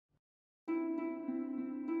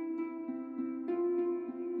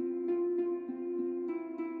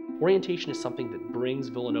Orientation is something that brings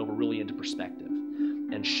Villanova really into perspective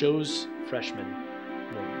and shows freshmen,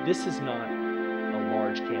 this is not a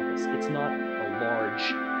large campus. It's not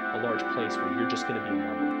a large place where you're just going to be a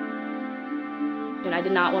number. And I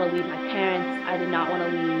did not want to leave my parents. I did not want to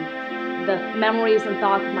leave the memories and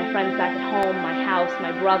thoughts of my friends back at home, my house,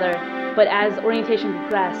 my brother. But as orientation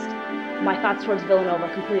progressed, my thoughts towards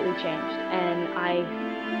Villanova completely changed, and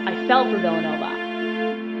I fell for Villanova.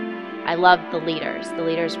 I loved the leaders. The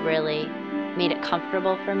leaders really made it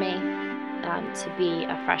comfortable for me to be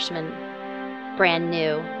a freshman, brand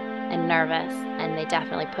new and nervous, and they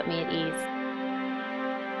definitely put me at ease.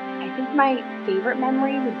 I think my favorite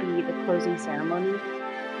memory would be the closing ceremony.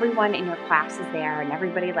 Everyone in your class is there and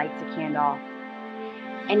everybody lights a candle.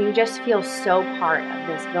 And you just feel so part of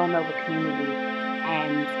this Villanova community.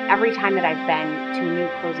 And every time that I've been to a new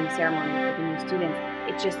closing ceremony for the new students,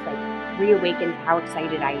 it just like reawakens how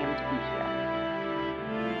excited I am to be here.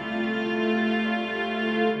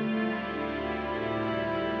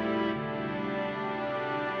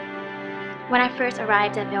 When I first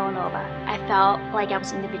arrived at Villanova, I felt like I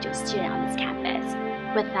was an individual student on this campus,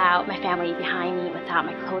 without my family behind me, without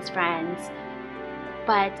my close friends.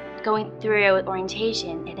 But going through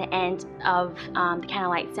orientation at the end of the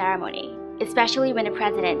candlelight ceremony, especially when the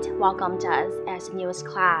president welcomed us as the newest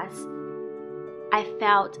class, I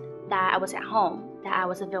felt that I was at home, that I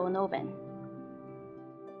was a Villanovan.